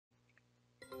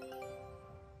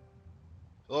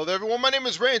Hello there, everyone. My name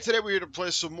is Ray, and today we're here to play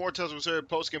some more Tales of Berseria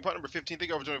post-game part number 15. Thank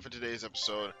you all for joining for today's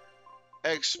episode.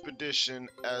 Expedition,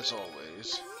 as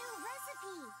always.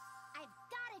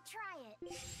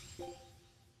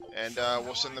 And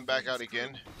we'll send them back out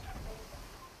again.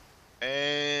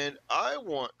 And I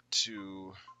want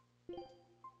to...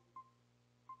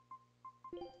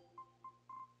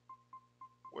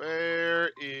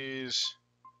 Where is...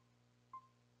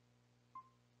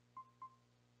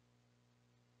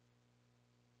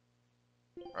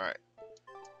 Alright.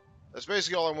 That's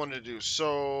basically all I wanted to do.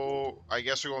 So, I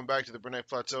guess we're going back to the Berseria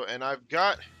Plateau, and I've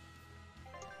got...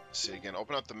 Let's see again.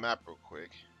 Open up the map real quick.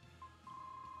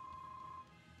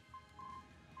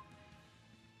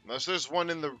 Unless there's one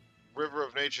in the River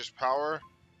of Nature's Power.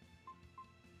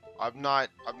 I've not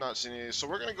seen any. So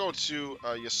we're gonna go to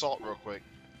Yasalt real quick,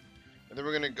 and then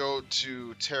we're gonna go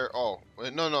to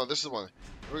no, this is the one.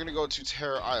 We're gonna go to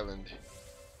Terror Island.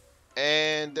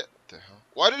 And the hell?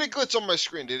 Why did it glitch on my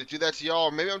screen? Did it do that to y'all?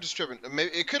 Or maybe I'm just tripping.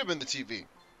 Maybe it could have been the TV.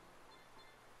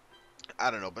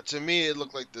 I don't know, but to me it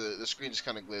looked like the screen just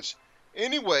kind of glitched.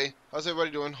 Anyway, how's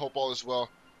everybody doing? Hope all is well.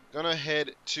 Gonna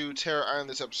head to Terror Island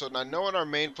this episode, and I know in our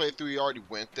main playthrough we already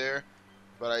went there,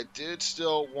 but I did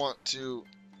still want to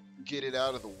get it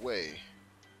out of the way.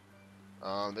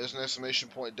 There's an exclamation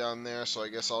point down there, so I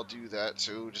guess I'll do that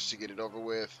too, just to get it over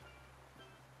with.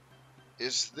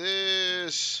 Is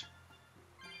this...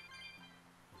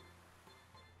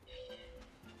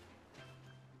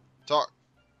 Talk.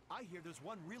 I hear there's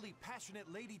one really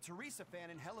passionate Lady Teresa fan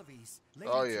in Helivis.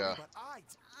 Oh yeah.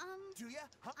 Do ya?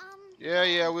 Huh?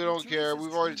 Yeah, we don't care.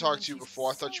 We've already talked to you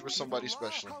before. I thought you were somebody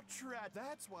special.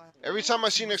 Every time I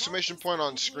see an exclamation point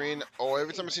on screen, or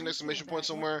every time I see an exclamation point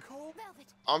somewhere,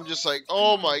 I'm just like,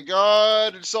 oh my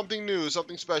god, it's something new,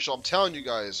 something special. I'm telling you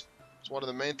guys. It's one of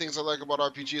the main things I like about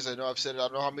RPGs. I know I've said it, I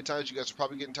don't know how many times. You guys are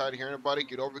probably getting tired of hearing about it.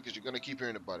 Get over it, because you're going to keep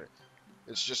hearing about it.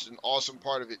 It's just an awesome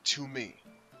part of it to me.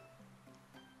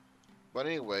 But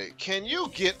anyway, can you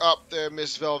get up there,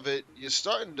 Miss Velvet? You're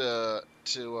starting to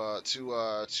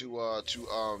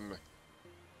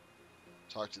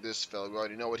talk to this fella. We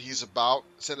already know what he's about.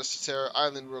 Send us to Terror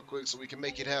Island real quick so we can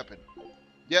make it happen.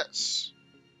 Yes.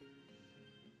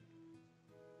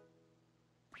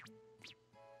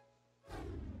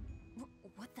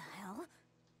 What the hell?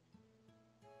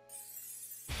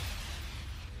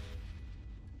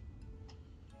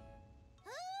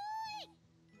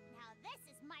 Now this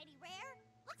is mighty rare.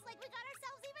 Looks like we got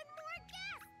ourselves even more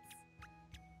guests.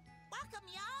 Welcome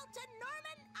y'all to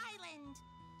Norman Island.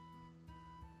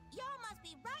 Y'all must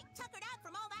be right tuckered out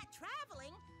from all that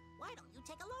traveling. Why don't you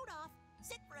take a load off,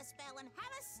 sit for a spell, and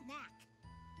have a snack?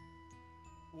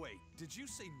 Wait, did you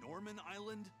say Norman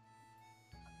Island?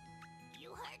 You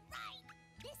heard right.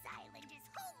 This island is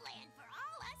homeland for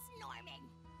all us Norman.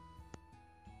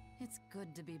 It's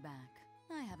good to be back.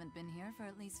 I haven't been here for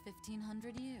at least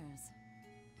 1,500 years.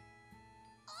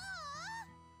 Aw,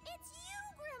 it's you,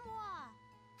 Grimoire.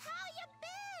 How you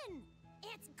been?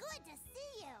 It's good to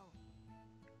see you.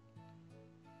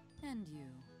 And you.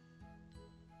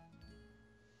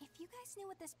 If you guys knew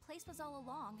what this place was all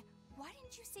along, why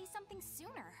didn't you say something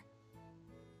sooner?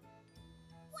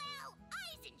 Well,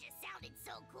 Eisen just sounded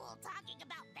so cool talking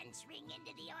about venturing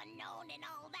into the unknown and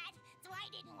all that, so I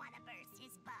didn't want to burst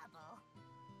his bubble.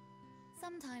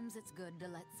 Sometimes it's good to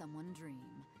let someone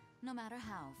dream, no matter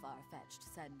how far-fetched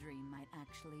said dream might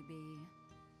actually be.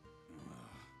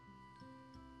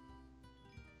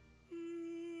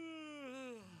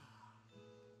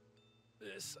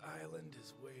 This island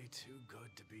is way too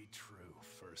good to be true,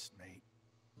 first mate.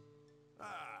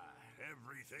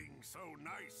 Everything's so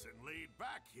nice and laid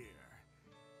back here.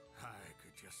 I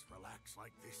could just relax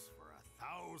like this for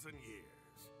 1,000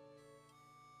 years.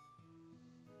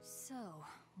 So,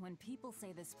 when people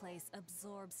say this place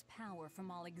absorbs power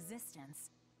from all existence,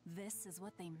 this is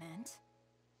what they meant?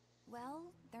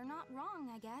 Well, they're not wrong,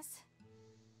 I guess.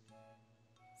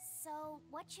 So,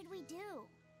 what should we do?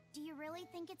 Do you really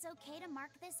think it's okay to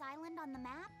mark this island on the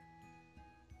map?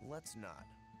 Let's not.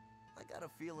 I got a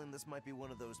feeling this might be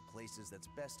one of those places that's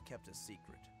best kept a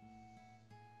secret.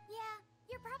 Yeah,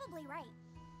 you're probably right.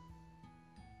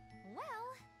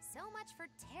 Well, so much for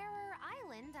Terror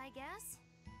Island, I guess.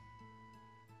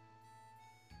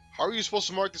 How are you supposed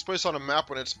to mark this place on a map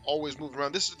when it's always moving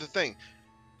around? This is the thing,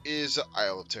 is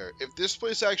Isle of Terror. If this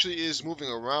place actually is moving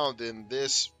around, then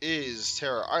this is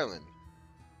Terror Island.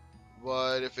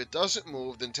 But if it doesn't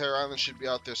move, then Terror Island should be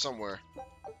out there somewhere.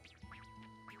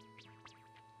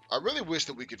 I really wish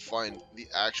that we could find the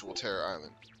actual Terror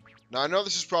Island. Now, I know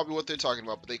this is probably what they're talking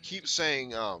about, but they keep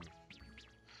saying, oh!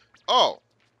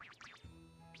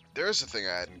 There's the thing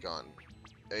I hadn't gone.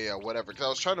 whatever. Because I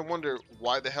was trying to wonder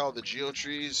why the hell the Geo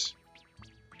trees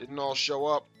didn't all show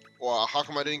up. Or how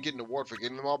come I didn't get an award for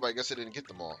getting them all, but I guess I didn't get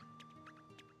them all.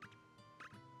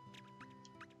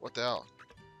 What the hell?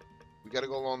 We gotta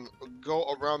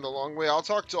go around the long way. I'll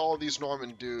talk to all these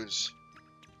Norman dudes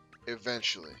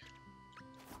eventually.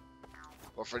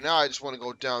 But for now, I just want to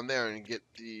go down there and get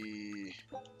the...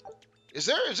 Is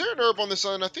there an herb on this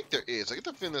island? I think there is. I get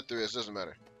the feeling that there is. Doesn't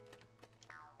matter.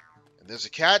 And there's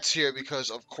a cat's here because,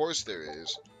 of course, there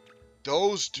is.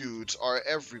 Those dudes are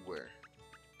everywhere.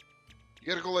 You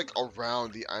gotta go, like,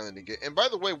 around the island to get... And by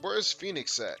the way, where is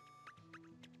Phoenix at?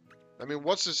 I mean,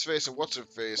 what's his face and what's her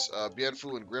face?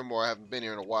 Bienfu and Grimoire haven't been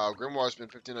here in a while. Grimoire's been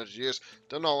 1,500 years.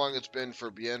 Don't know how long it's been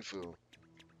for Bienfu.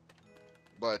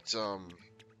 But,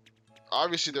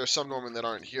 obviously there are some Norman that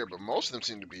aren't here, but most of them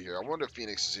seem to be here. I wonder if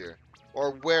Phoenix is here.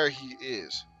 Or where he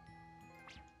is.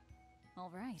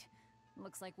 Alright.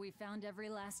 Looks like we found every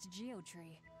last Geo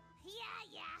tree.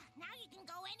 Yeah. Now you can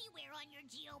go anywhere on your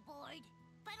Geo board.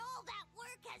 But all that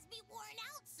work has me worn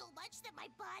out so much that my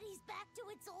body's back to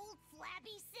its old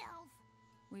flabby self.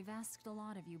 We've asked a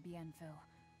lot of you, Bienfu,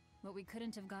 but we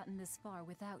couldn't have gotten this far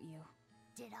without you.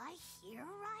 Did I hear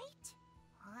right?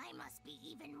 I must be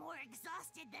even more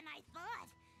exhausted than I thought.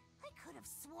 I could have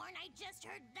sworn I just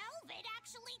heard Velvet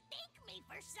actually thank me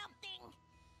for something.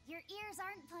 Your ears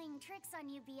aren't playing tricks on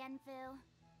you, Bienfu.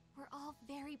 We're all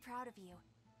very proud of you.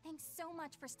 Thanks so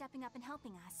much for stepping up and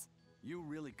helping us. You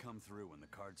really come through when the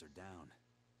cards are down.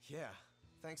 Yeah,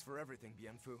 thanks for everything,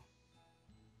 Bienfu.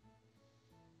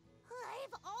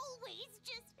 I've always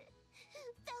just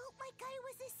felt like I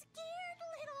was a scared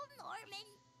little Norman.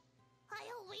 I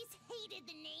always hated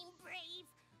the name Brave.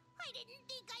 I didn't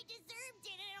think I deserved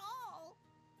it at all.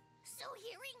 So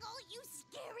hearing all you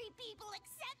scary people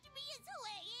accept me as who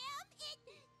I am,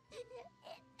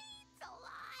 it means a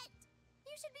lot.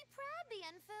 You should be proud,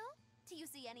 Bienfu. Do you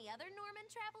see any other Norman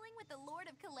traveling with the Lord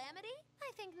of Calamity?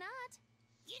 I think not.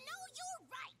 You know, you're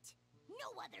right.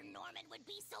 No other Norman would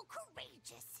be so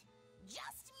courageous.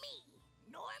 Just me,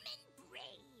 Norman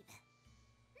Brave.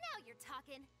 Now you're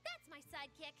talking. That's my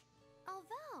sidekick.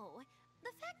 Although,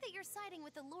 the fact that you're siding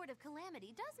with the Lord of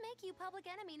Calamity does make you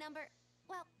public enemy number...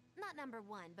 Well, not number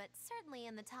 1, but certainly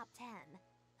in the top 10.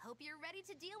 Hope you're ready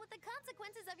to deal with the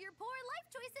consequences of your poor life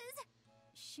choices.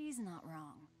 She's not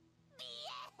wrong.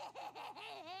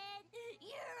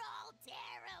 You're all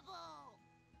terrible.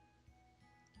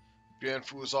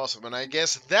 Bienfu is awesome, and I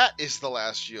guess that is the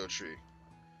last Geo tree.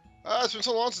 It's been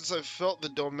so long since I've felt the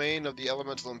domain of the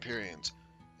elemental Empyreans,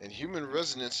 and human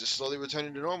resonance is slowly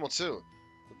returning to normal too.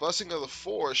 The blessing of the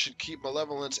Four should keep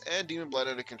malevolence and demon blight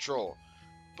under control.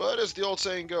 But as the old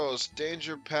saying goes,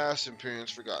 danger past,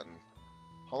 Empyreans forgotten.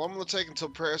 How long will it take until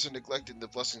prayers are neglected and the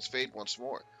blessings fade once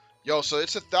more? Yo, so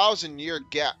it's a 1,000-year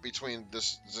gap between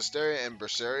this Zestiria and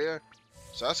Berseria,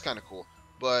 so that's kind of cool.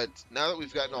 But now that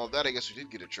we've gotten all of that, I guess we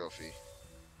did get a trophy.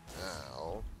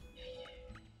 Now,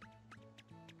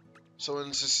 so in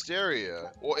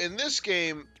Zestiria, well, in this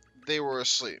game, they were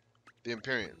asleep, the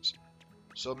Empyreans.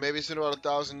 So maybe it's been about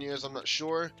 1,000 years, I'm not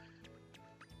sure.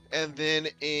 And then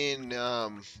in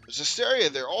Zestiria,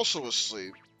 they're also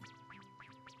asleep.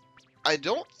 I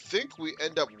don't think we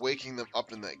end up waking them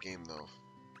up in that game, though.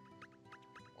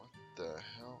 The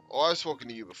hell? Oh, I've spoken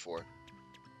to you before.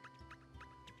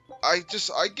 I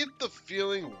get the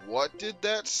feeling, what did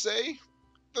that say? I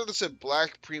thought it said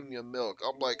black premium milk.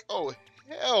 I'm like, oh,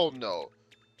 hell no.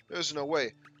 There's no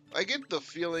way. I get the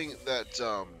feeling that,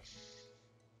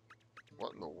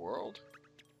 what in the world?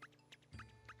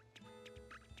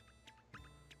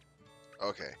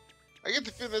 Okay. I get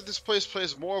the feeling that this place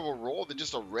plays more of a role than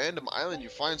just a random island you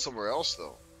find somewhere else,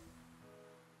 though.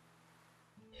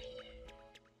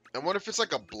 I wonder if it's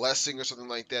like a blessing or something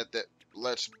like that that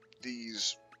lets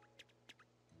these...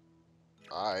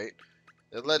 Alright.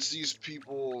 That lets these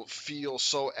people feel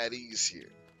so at ease here.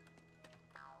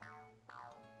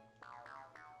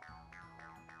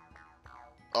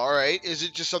 Alright, is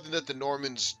it just something that the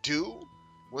Normans do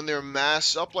when they're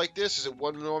massed up like this? Is it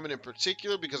one Norman in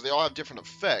particular because they all have different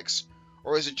effects?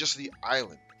 Or is it just the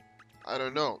island? I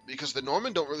don't know, because the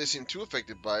Norman don't really seem too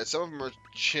affected by it. Some of them are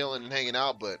chilling and hanging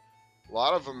out, but a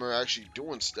lot of them are actually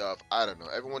doing stuff. I don't know.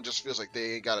 Everyone just feels like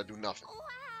they ain't gotta do nothing.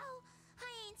 Wow! I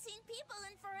ain't seen people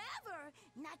in forever.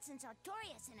 Not since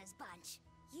Artorias and his bunch.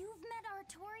 You've met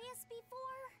Artorias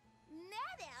before?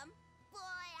 Met him?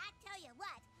 Boy, I tell you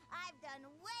what, I've done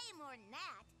way more than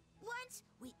that. Once,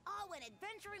 we all went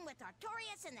adventuring with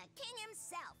Artorias and the king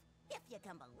himself. If you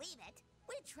can believe it.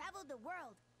 We traveled the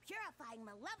world, purifying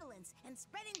malevolence and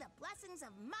spreading the blessings of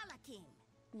Malakim.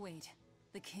 Wait,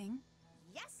 the king?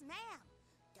 Yes, ma'am.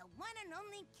 the one and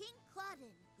only King Claudin,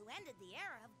 who ended the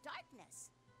era of darkness.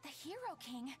 The Hero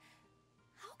King?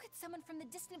 How could someone from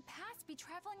the distant past be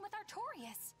traveling with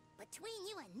Artorias? Between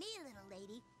you and me, little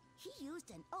lady, he used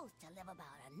an oath to live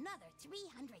about another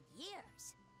 300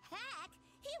 years. Heck,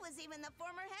 he was even the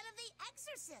former head of the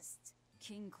Exorcists.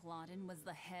 King Claudin was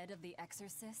the head of the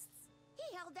Exorcists?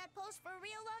 He held that post for a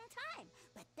real long time,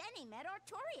 but then he met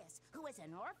Artorias, who was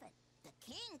an orphan. The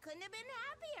king couldn't have been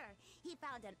happier. He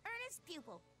found an earnest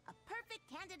pupil, a perfect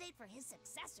candidate for his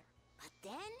successor. But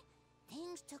then,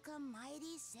 things took a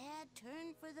mighty sad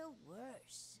turn for the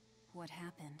worse. What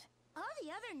happened? All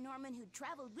the other Norman who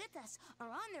traveled with us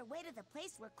are on their way to the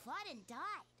place where Claudin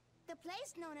died. The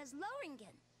place known as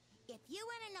Loringen. If you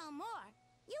want to know more,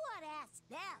 you ought to ask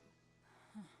them.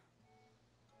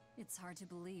 It's hard to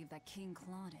believe that King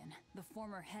Claudin, the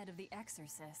former head of the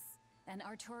Exorcists, and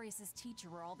Artorias' teacher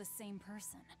were all the same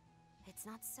person. It's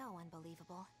not so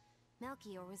unbelievable.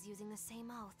 Melchior was using the same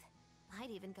oath. I'd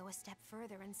even go a step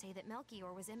further and say that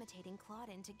Melchior was imitating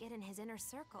Claudin to get in his inner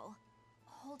circle.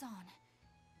 Hold on.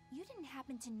 You didn't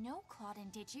happen to know Claudin,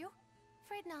 did you?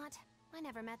 Afraid not. I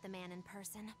never met the man in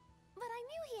person. But I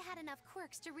knew he had enough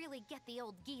quirks to really get the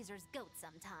old geezer's goat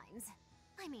sometimes.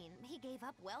 I mean, he gave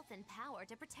up wealth and power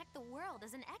to protect the world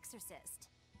as an exorcist.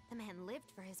 The man lived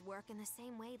for his work in the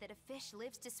same way that a fish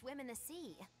lives to swim in the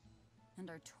sea. And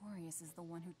Artorias is the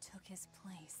one who took his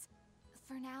place.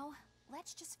 For now,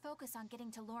 let's just focus on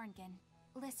getting to Loringen.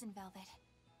 Listen, Velvet.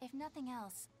 If nothing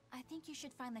else, I think you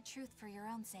should find the truth for your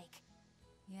own sake.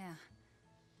 Yeah,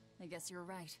 I guess you're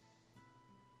right.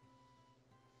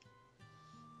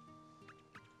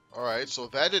 Alright, so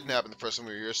that didn't happen the first time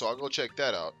we were here, so I'll go check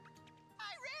that out.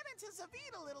 I ran into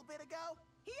Zavid a little bit ago.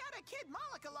 He had a kid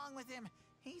Moloch along with him.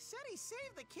 He said he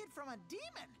saved the kid from a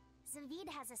demon. Zavid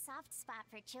has a soft spot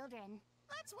for children.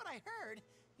 That's what I heard.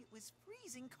 It was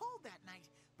freezing cold that night,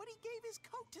 but he gave his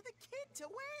coat to the kid to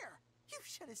wear. You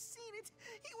should have seen it.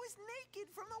 He was naked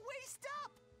from the waist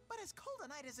up. But as cold a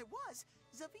night as it was,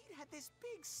 Zavid had this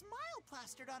big smile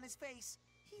plastered on his face.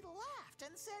 He laughed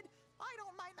and said, "I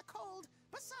don't mind the cold.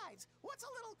 Besides, what's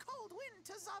a little cold wind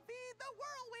to Zavid the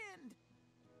whirlwind?"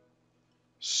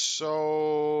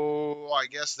 So I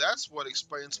guess that's what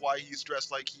explains why he's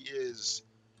dressed like he is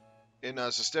in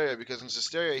Zesteria, because in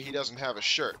Zesteria he doesn't have a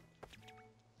shirt.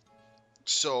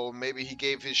 So maybe he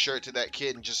gave his shirt to that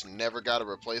kid and just never got a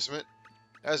replacement.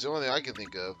 That's the only thing I can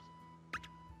think of.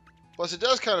 Plus, it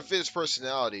does kind of fit his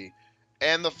personality,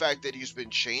 and the fact that he's been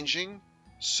changing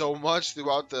so much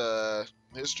throughout the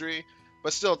history.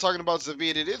 But still, talking about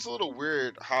Zavid, it is a little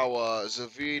weird how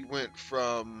Zavid went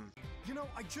from... You know,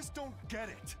 I just don't get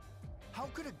it. How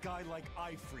could a guy like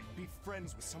Ifrit be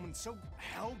friends with someone so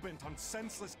hell-bent on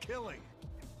senseless killing?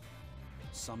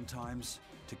 Sometimes,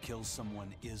 to kill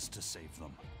someone is to save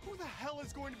them. Who the hell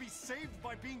is going to be saved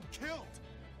by being killed?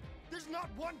 There's not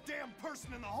one damn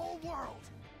person in the whole world!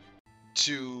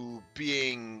 To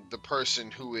being the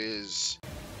person who is...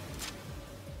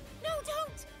 No,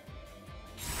 don't!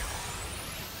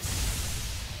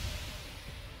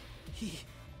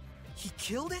 He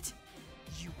killed it?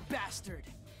 You bastard!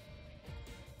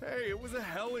 Hey, it was a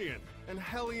Hellion, and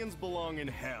Hellions belong in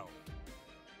hell.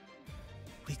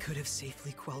 We could have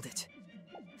safely quelled it.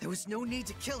 There was no need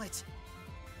to kill it.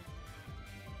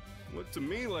 Looked to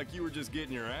me like you were just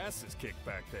getting your asses kicked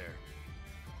back there.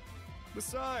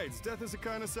 Besides, death is a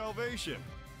kind of salvation.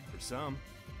 For some.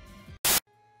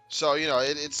 So, you know,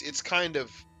 it's kind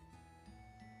of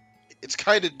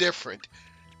different.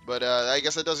 But I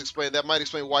guess that does explain, that might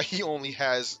explain why he only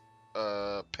has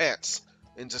pants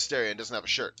in Zesteria and doesn't have a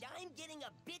shirt. I'm getting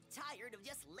a bit tired of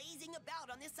just lazing about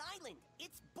on this island.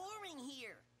 It's boring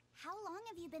here. How long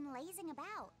have you been lazing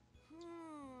about?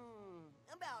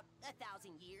 About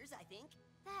 1,000 years, I think.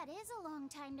 That is a long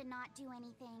time to not do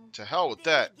anything. To hell with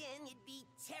Then that. again, it'd be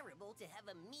terrible to have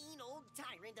a mean old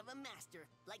tyrant of a master,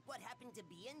 like what happened to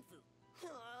Bienfu.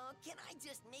 Oh, can I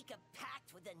just make a pact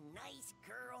with a nice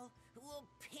girl who will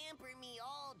pamper me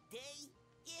all day?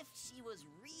 If she was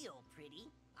real pretty,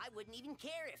 I wouldn't even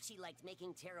care if she liked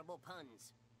making terrible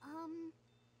puns.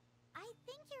 I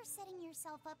think you're setting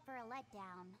yourself up for a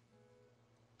letdown.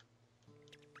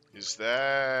 Is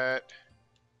that...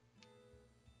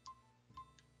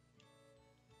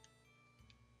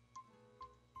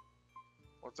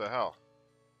 What the hell?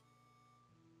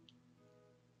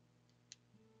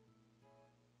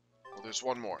 Well, there's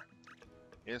one more.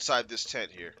 Inside this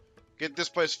tent here. Get this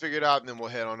place figured out and then we'll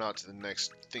head on out to the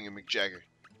next thingamajigger.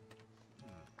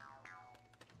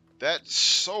 That's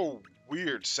so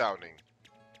weird sounding.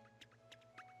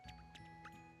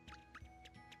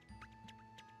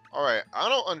 Alright, I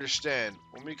don't understand.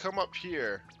 When we come up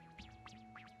here,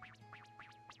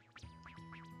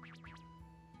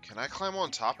 Can I climb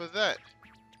on top of that?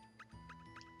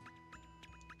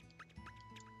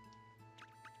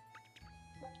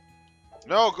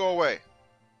 No, go away.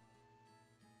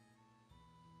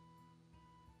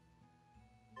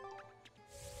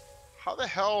 How the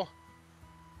hell?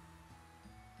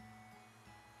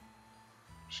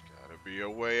 There's gotta be a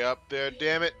way up there,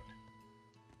 damn it.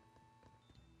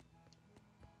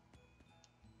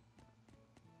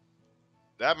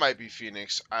 That might be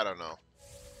Phoenix. I don't know.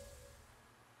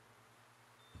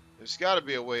 There's gotta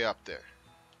be a way up there.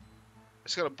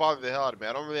 It's gonna bother the hell out of me.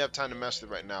 I don't really have time to mess with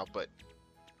it right now, but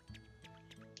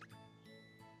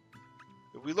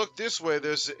if we look this way, it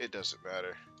doesn't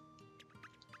matter.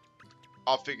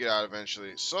 I'll figure it out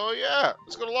eventually. So yeah,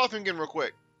 let's go to Lothringen real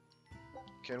quick.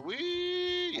 Can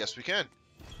we? Yes, we can.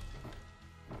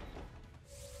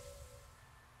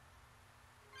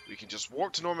 We can just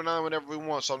warp to Norman Island whenever we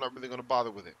want, so I'm not really gonna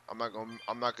bother with it. I'm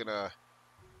not gonna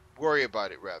worry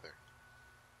about it, rather.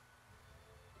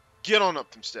 Get on up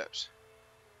them steps.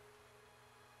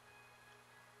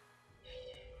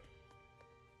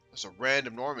 There's a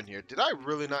random Norman here. Did I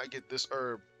really not get this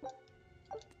herb?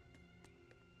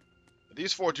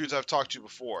 These 4 dudes I've talked to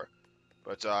before.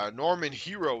 But Norman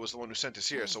Hero was the one who sent us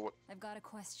here, Hey, so what? I've got a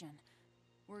question.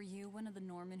 Were you one of the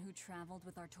Norman who traveled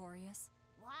with Artorias?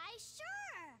 Why,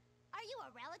 sure! Are you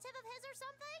a relative of his or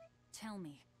something? Tell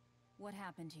me, what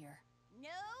happened here? No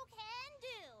can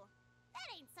do.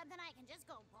 That ain't something I can just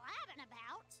go blabbing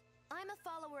about. I'm a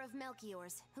follower of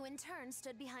Melchior's, who in turn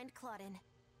stood behind Claudin.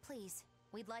 Please,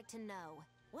 we'd like to know.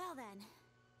 Well then,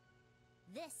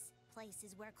 this place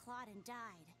is where Claudin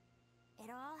died.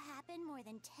 It all happened more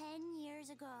than 10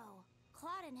 years ago.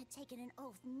 Claudin had taken an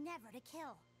oath never to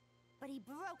kill, but he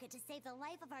broke it to save the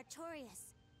life of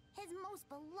Artorias, his most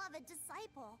beloved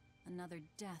disciple. Another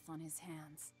death on his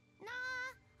hands.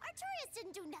 Nah, Artorias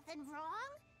didn't do nothing wrong.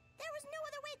 There was no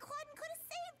other way Claudin could have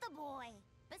saved the boy.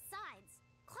 Besides,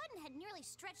 Claudin had nearly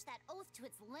stretched that oath to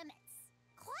its limits.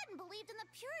 Claudin believed in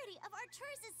the purity of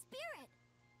Artorias' spirit.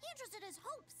 He entrusted his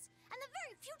hopes and the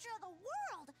very future of the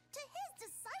world to his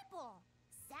disciple.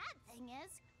 Sad thing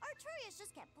is, Artorias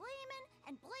just kept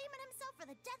blaming himself for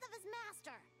the death of his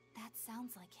master. That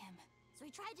sounds like him. So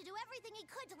he tried to do everything he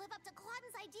could to live up to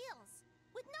Claudin's ideals,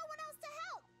 with no one else to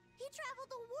help. He traveled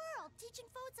the world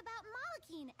teaching folks about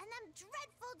Malachine and them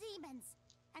dreadful demons,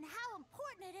 and how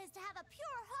important it is to have a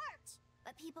pure heart.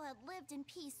 But people had lived in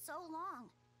peace so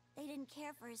long, they didn't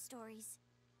care for his stories.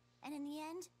 And in the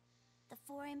end, the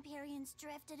 4 Empyreans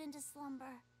drifted into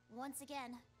slumber. Once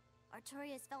again,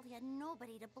 Artorias felt he had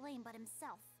nobody to blame but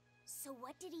himself. So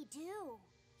what did he do?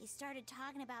 He started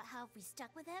talking about how if we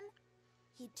stuck with him,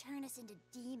 he'd turn us into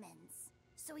demons.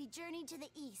 So he journeyed to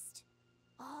the east,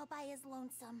 all by his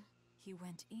lonesome. He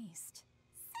went east.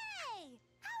 Say!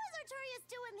 How is Artorias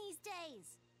doing these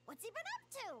days? What's he been up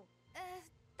to?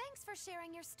 Thanks for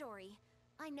sharing your story.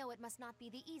 I know it must not be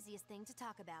the easiest thing to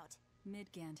talk about.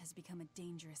 Midgand has become a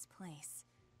dangerous place.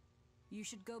 You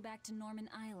should go back to Norman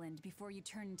Island before you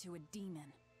turn into a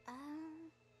demon.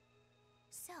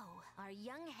 So, our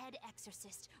young head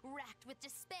exorcist, racked with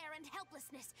despair and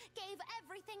helplessness, gave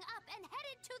everything up and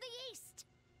headed to the east.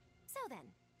 So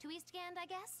then, to Eastgand, I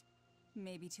guess?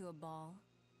 Maybe to a ball?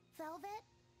 Velvet,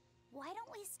 why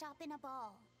don't we stop in a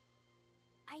ball?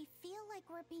 I feel like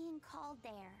we're being called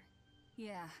there.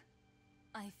 Yeah,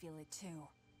 I feel it too.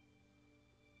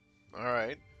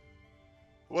 Alright.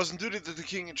 It wasn't duty that the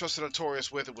king entrusted Artorias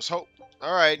with, it was hope.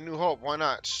 Alright, new hope, why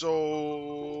not?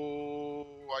 So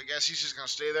I guess he's just gonna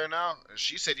stay there now?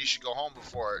 She said he should go home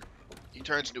before he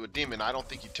turns into a demon. I don't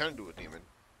think he turned into a demon.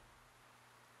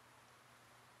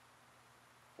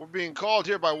 We're being called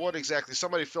here by what exactly?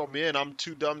 Somebody fill me in. I'm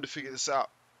too dumb to figure this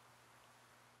out.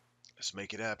 Let's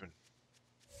make it happen.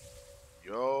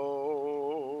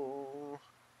 Yo.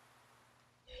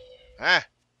 Ah.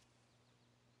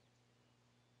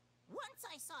 Once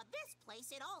I saw this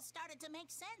place, it all started to make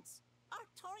sense.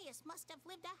 Artorias must have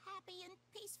lived a happy and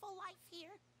peaceful life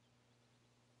here.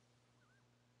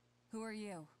 Who are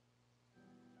you?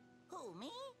 Who,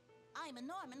 me? I'm a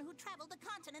Norman who traveled the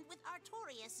continent with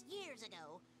Artorias years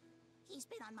ago. He's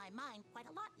been on my mind quite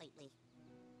a lot lately.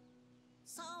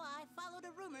 So I followed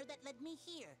a rumor that led me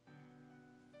here.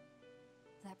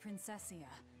 That Princessia.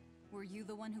 Were you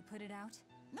the one who put it out?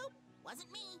 Nope,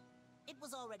 wasn't me. It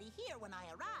was already here when I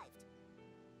arrived.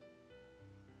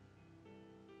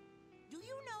 Do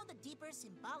you know the deeper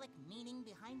symbolic meaning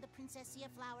behind the Princessia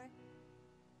flower?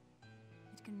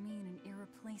 It can mean an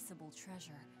irreplaceable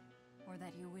treasure, or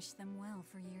that you wish them well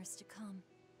for years to come.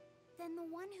 Then the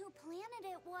one who planted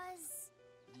it was...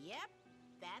 Yep,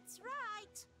 that's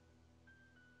right.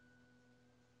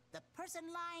 The person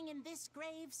lying in this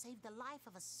grave saved the life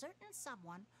of a certain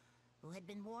someone who had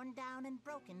been worn down and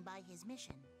broken by his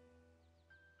mission.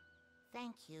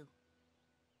 Thank you.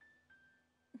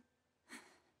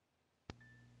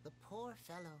 The poor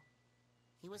fellow.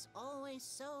 He was always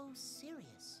so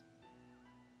serious.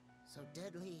 So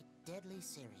deadly, deadly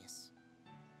serious.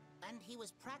 And he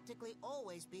was practically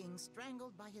always being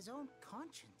strangled by his own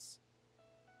conscience.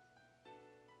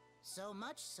 So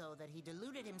much so that he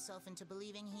deluded himself into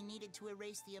believing he needed to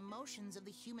erase the emotions of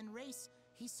the human race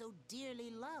he so dearly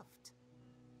loved.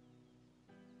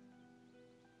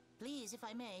 Please, if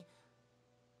I may,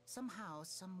 somehow,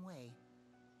 some way,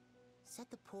 set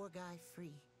the poor guy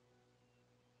free.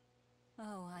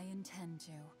 Oh, I intend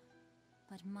to.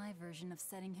 But my version of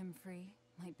setting him free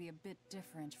might be a bit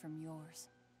different from yours.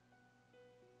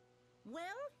 Well,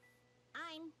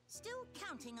 I'm still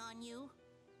counting on you,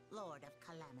 Lord of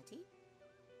Calamity.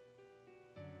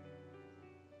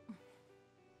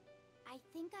 I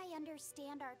think I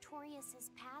understand Artorias'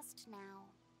 past now.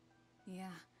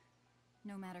 Yeah.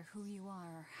 No matter who you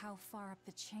are or how far up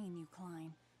the chain you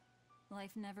climb,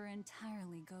 life never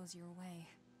entirely goes your way.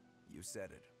 You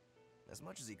said it. As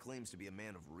much as he claims to be a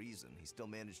man of reason, he still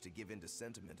managed to give in to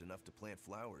sentiment enough to plant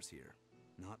flowers here.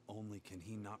 Not only can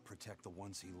he not protect the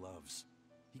ones he loves,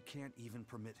 he can't even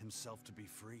permit himself to be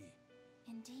free.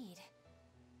 Indeed.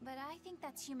 But I think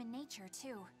that's human nature,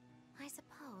 too. I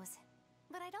suppose.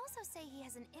 But I'd also say he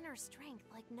has an inner strength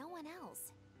like no one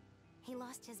else. He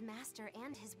lost his master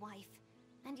and his wife,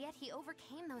 and yet he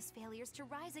overcame those failures to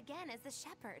rise again as the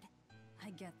shepherd.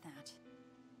 I get that.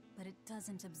 But it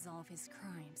doesn't absolve his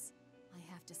crimes.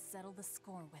 I have to settle the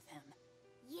score with him.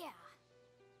 Yeah.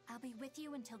 I'll be with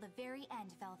you until the very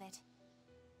end, Velvet.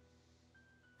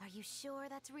 Are you sure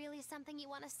that's really something you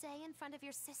want to say in front of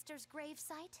your sister's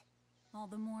gravesite? All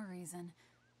the more reason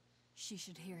she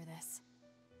should hear this.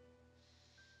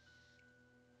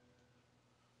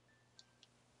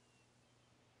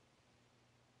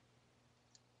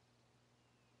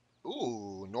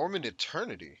 Ooh, Norman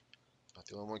Eternity. Not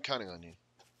the only one counting on you.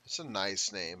 It's a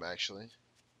nice name, actually.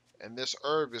 And this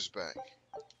herb is back.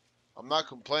 I'm not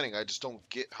complaining, I just don't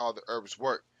get how the herbs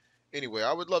work. Anyway,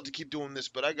 I would love to keep doing this,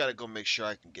 but I gotta go make sure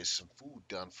I can get some food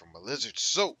done for my lizard.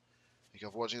 So, thank you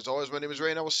all for watching. As always, my name is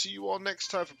Ray, and I will see you all next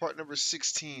time for part number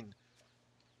 16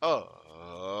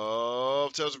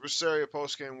 of Tales of Berseria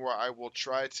postgame, where I will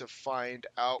try to find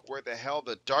out where the hell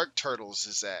the Dark Turtles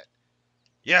is at.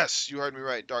 Yes, you heard me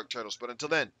right, Dark Turtles. But until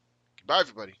then, goodbye,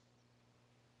 everybody.